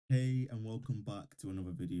Hey, and welcome back to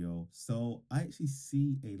another video. So I actually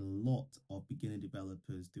see a lot of beginner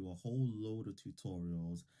developers do a whole load of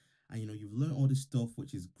tutorials, and you've learned all this stuff,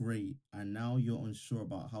 which is great, and now you're unsure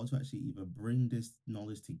about how to actually either bring this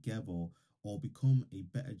knowledge together or become a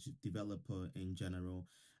better developer in general.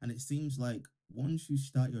 And it seems like once you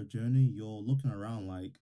start your journey, you're looking around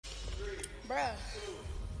like, Bruh.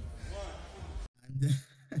 and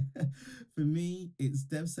for me, it's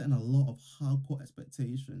dev setting a lot of hardcore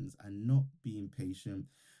expectations and not being patient.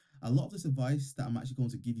 A lot of this advice that I'm actually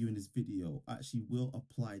going to give you in this video actually will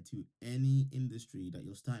apply to any industry that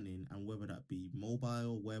you're starting in, and whether that be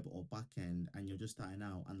mobile, web, or backend, and you're just starting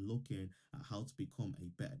out and looking at how to become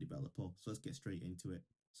a better developer. So let's get straight into it.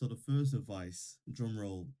 So the first advice, drum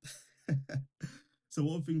roll. So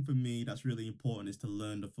one thing for me that's really important is to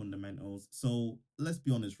learn the fundamentals. So let's be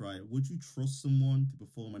honest, right? Would you trust someone to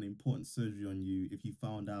perform an important surgery on you if you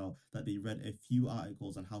found out that they read a few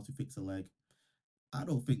articles on how to fix a leg? I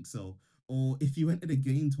don't think so. Or if you entered a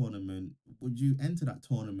game tournament, would you enter that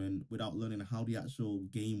tournament without learning how the actual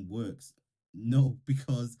game works? No,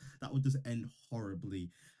 because that would just end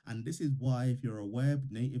horribly. And this is why, if you're a web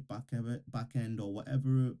native backend or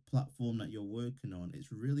whatever platform that you're working on,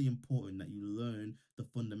 it's really important that you learn the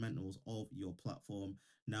fundamentals of your platform.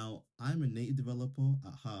 Now, I'm a native developer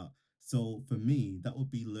at heart. So for me, that would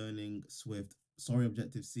be learning Swift. Sorry,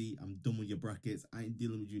 Objective C, I'm done with your brackets. I ain't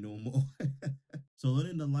dealing with you no more. So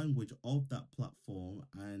learning the language of that platform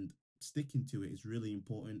and sticking to it is really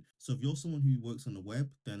important. So if you're someone who works on the web,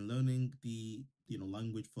 then learning the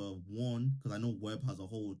language for one, because I know web has a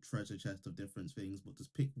whole treasure chest of different things, but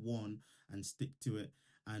just pick one and stick to it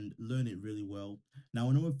and learn it really well. Now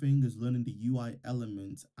another thing is learning the UI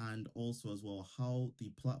elements and also as well how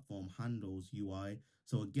the platform handles UI.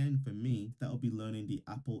 So again, for me, that'll be learning the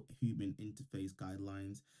Apple human interface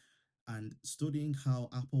guidelines and studying how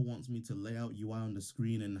Apple wants me to lay out UI on the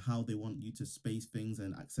screen and how they want you to space things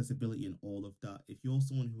and accessibility and all of that. If you're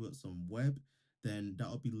someone who works on web, then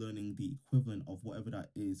that'll be learning the equivalent of whatever that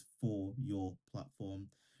is for your platform.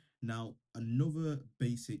 Now, another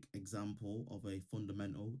basic example of a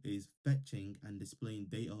fundamental is fetching and displaying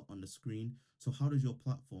data on the screen. So, how does your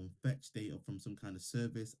platform fetch data from some kind of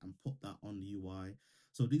service and put that on the UI?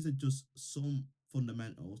 So, these are just some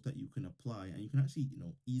fundamentals that you can apply, and you can actually,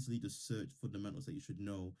 easily just search fundamentals that you should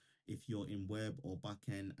know if you're in web or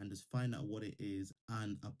backend and just find out what it is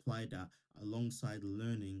and apply that alongside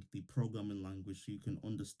learning the programming language so you can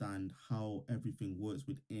understand how everything works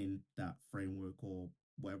within that framework or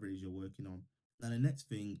whatever it is you're working on. Now, the next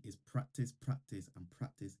thing is practice, practice, and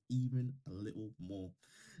practice even a little more.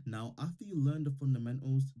 Now, after you learn the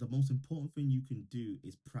fundamentals, the most important thing you can do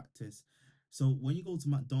is practice. So, when you go to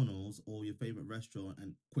McDonald's or your favorite restaurant,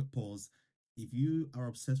 and quick pause, if you are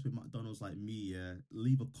obsessed with McDonald's like me, yeah,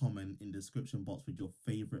 leave a comment in the description box with your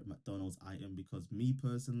favorite McDonald's item because me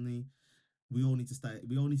personally, we all need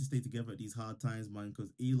to stay together at these hard times, man,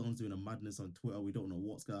 because Elon's doing a madness on Twitter. We don't know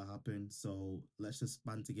what's gonna happen. So let's just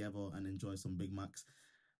band together and enjoy some Big Macs.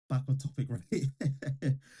 Back on topic,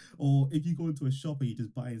 right? Or if you go into a shop and you're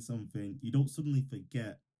just buying something, you don't suddenly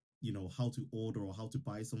forget, how to order or how to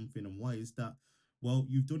buy something. And why is that? Well,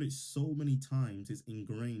 you've done it so many times, it's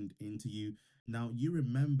ingrained into you. Now you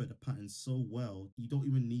remember the pattern so well, you don't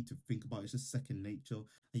even need to think about it. It's just second nature.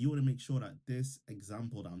 And you want to make sure that this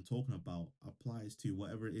example that I'm talking about applies to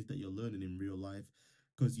whatever it is that you're learning in real life.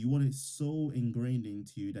 Because you want it so ingrained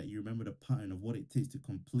into you that you remember the pattern of what it takes to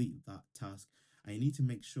complete that task. And you need to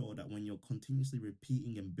make sure that when you're continuously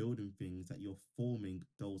repeating and building things, that you're forming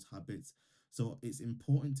those habits. So it's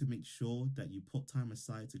important to make sure that you put time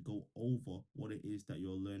aside to go over what it is that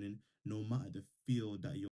you're learning, no matter the field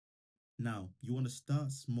that you're. Now, you want to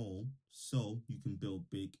start small so you can build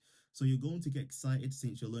big. So you're going to get excited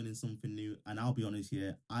since you're learning something new. And I'll be honest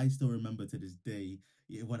here, I still remember to this day,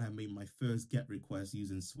 yeah, when I made my first GET request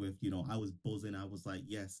using Swift. I was buzzing. I was like,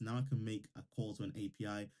 yes, now I can make a call to an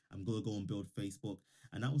API. I'm going to go and build Facebook.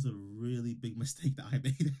 And that was a really big mistake that I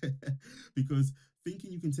made because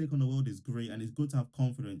thinking you can take on the world is great and it's good to have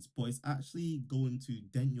confidence, but it's actually going to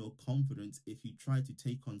dent your confidence if you try to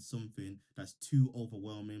take on something that's too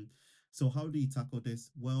overwhelming. So how do you tackle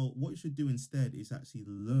this? Well, what you should do instead is actually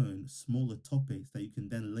learn smaller topics that you can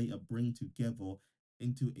then later bring together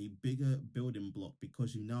into a bigger building block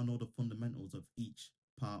because you now know the fundamentals of each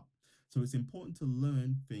part. So it's important to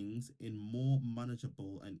learn things in more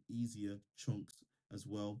manageable and easier chunks as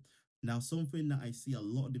well. Now, something that I see a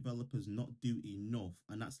lot of developers not do enough,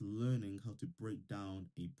 and that's learning how to break down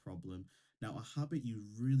a problem. Now, a habit you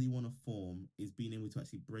really want to form is being able to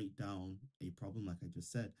actually break down a problem, like I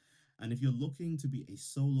just said. And if you're looking to be a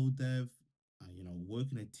solo dev, work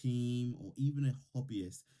in a team or even a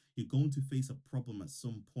hobbyist, you're going to face a problem at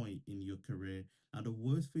some point in your career. Now, the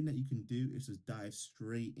worst thing that you can do is just dive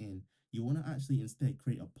straight in. You want to actually instead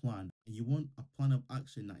create a plan. You want a plan of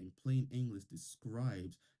action that, in plain English,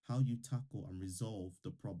 describes how you tackle and resolve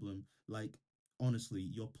the problem. Like, honestly,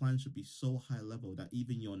 your plan should be so high level that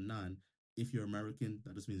even your nan, if you're American,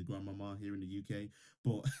 that just means grandmama here in the UK.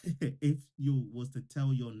 But if you was to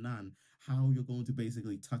tell your nan how you're going to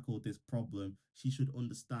basically tackle this problem, she should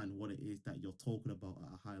understand what it is that you're talking about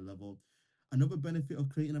at a high level. Another benefit of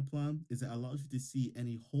creating a plan is it allows you to see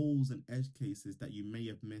any holes and edge cases that you may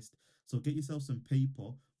have missed. So get yourself some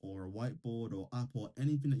paper or a whiteboard or app or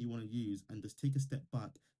anything that you want to use and just take a step back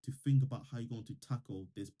to think about how you're going to tackle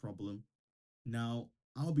this problem. Now,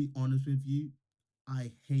 I'll be honest with you,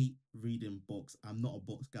 I hate reading books. I'm not a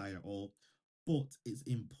books guy at all, but it's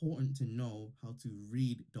important to know how to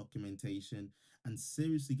read documentation and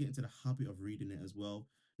seriously get into the habit of reading it as well.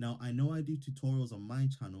 Now, I know I do tutorials on my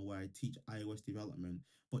channel where I teach iOS development,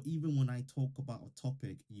 but even when I talk about a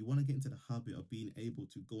topic, you want to get into the habit of being able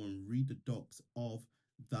to go and read the docs of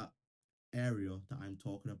that area that I'm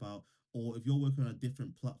talking about. Or if you're working on a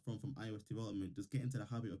different platform from iOS development, just get into the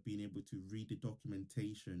habit of being able to read the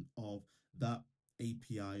documentation of that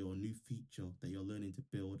API or new feature that you're learning to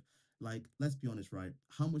build. Like, let's be honest, right?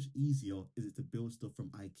 How much easier is it to build stuff from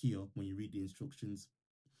IKEA when you read the instructions?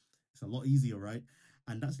 It's a lot easier, right?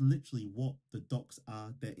 And that's literally what the docs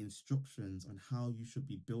are. Their instructions on how you should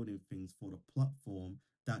be building things for the platform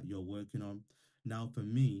that you're working on. Now, for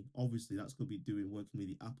me, obviously, that's going to be doing working with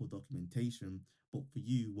the Apple documentation. But for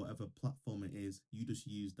you, whatever platform it is, you just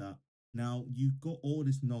use that. Now, you've got all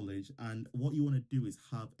this knowledge, and what you want to do is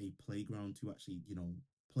have a playground to actually,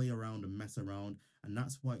 play around and mess around. And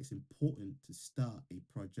that's why it's important to start a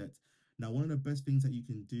project. Now, one of the best things that you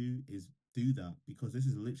can do is do that, because this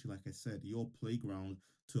is literally, like I said, your playground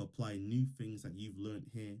to apply new things that you've learned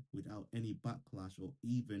here without any backlash or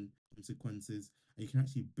even consequences. And you can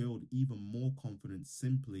actually build even more confidence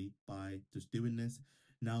simply by just doing this.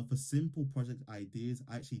 Now, for simple project ideas,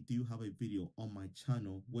 I actually do have a video on my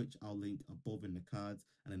channel, which I'll link above in the cards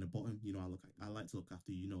and in the bottom. I like to look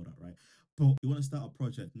after you, know that, right? But you want to start a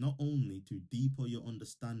project not only to deepen your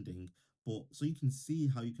understanding, but so you can see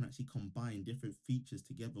how you can actually combine different features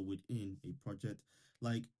together within a project.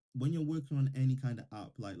 Like when you're working on any kind of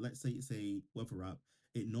app, like let's say it's a weather app,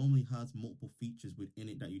 it normally has multiple features within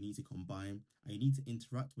it that you need to combine, and you need to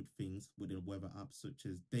interact with things within a weather app, such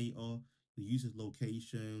as data, the user's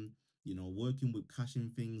location, working with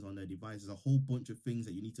caching things on their devices, a whole bunch of things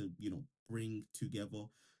that you need to, bring together.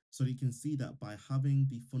 So you can see that by having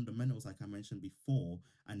the fundamentals, like I mentioned before,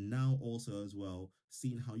 and now also as well,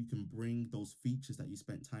 seeing how you can bring those features that you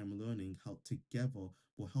spent time learning help together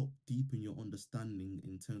will help deepen your understanding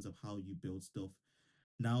in terms of how you build stuff.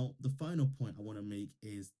 Now, the final point I want to make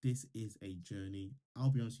is this is a journey.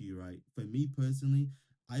 I'll be honest with you, right? For me personally,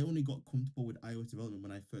 I only got comfortable with iOS development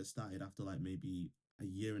when I first started after like maybe a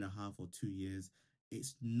year and a half or 2 years.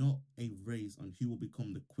 It's not a race on who will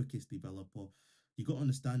become the quickest developer. You got to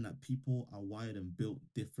understand that people are wired and built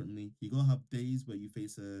differently. You got to have days where you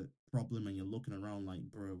face a problem and you're looking around like,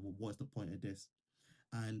 bro, what's the point of this?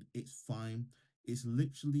 And it's fine. It's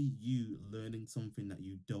literally you learning something that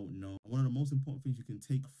you don't know. One of the most important things you can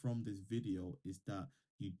take from this video is that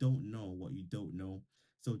you don't know what you don't know.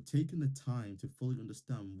 So taking the time to fully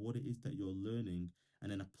understand what it is that you're learning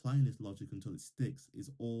and then applying this logic until it sticks is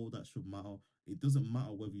all that should matter. It doesn't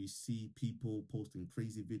matter whether you see people posting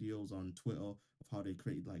crazy videos on Twitter of how they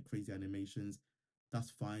create like crazy animations.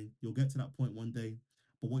 That's fine. You'll get to that point one day.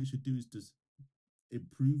 But what you should do is just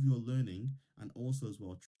improve your learning, and also as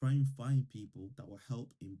well try and find people that will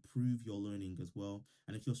help improve your learning as well.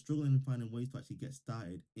 And if you're struggling and finding ways to actually get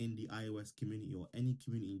started in the iOS community or any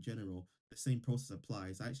community in general, the same process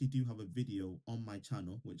applies. I actually do have a video on my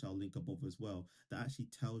channel, which I'll link above as well, that actually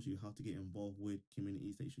tells you how to get involved with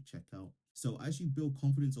communities that you should check out. So as you build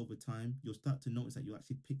confidence over time, you'll start to notice that you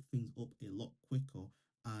actually pick things up a lot quicker.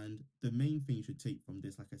 And the main thing you should take from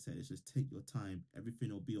this, like I said, is just take your time.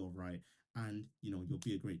 Everything will be all right, and you'll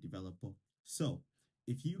be a great developer. So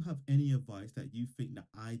if you have any advice that you think that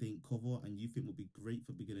I didn't cover and you think would be great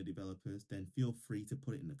for beginner developers, then feel free to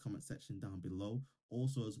put it in the comment section down below.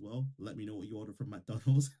 Also as well, let me know what you ordered from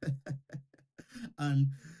McDonald's. And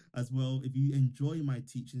as well, if you enjoy my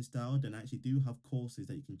teaching style, then I actually do have courses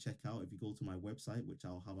that you can check out if you go to my website, which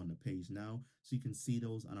I'll have on the page now, so you can see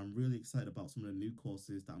those. And I'm really excited about some of the new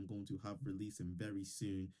courses that I'm going to have releasing very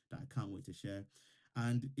soon that I can't wait to share.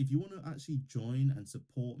 And if you want to actually join and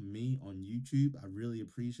support me on YouTube, I really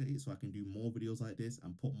appreciate it. So I can do more videos like this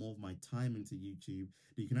and put more of my time into YouTube.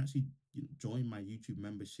 You can actually join my YouTube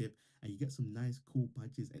membership and you get some nice, cool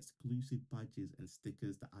badges, exclusive badges and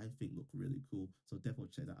stickers that I think look really cool. So definitely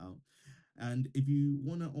check that out. And if you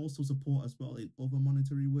want to also support as well in other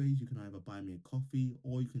monetary ways, you can either buy me a coffee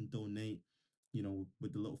or you can donate,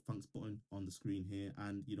 with the little thanks button on the screen here.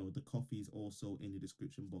 And, the coffee is also in the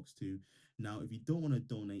description box too. Now, if you don't want to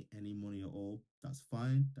donate any money at all, that's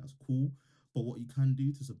fine. That's cool. But what you can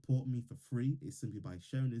do to support me for free is simply by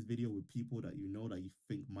sharing this video with people that you know that you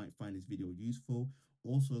think might find this video useful.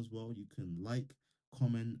 Also, as well, you can like,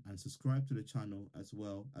 comment, and subscribe to the channel as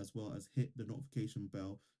well as hit the notification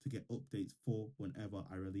bell to get updates for whenever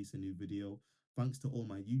I release a new video. Thanks to all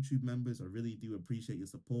my YouTube members. I really do appreciate your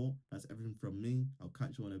support. That's everything from me. I'll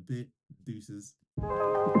catch you on a bit. Deuces.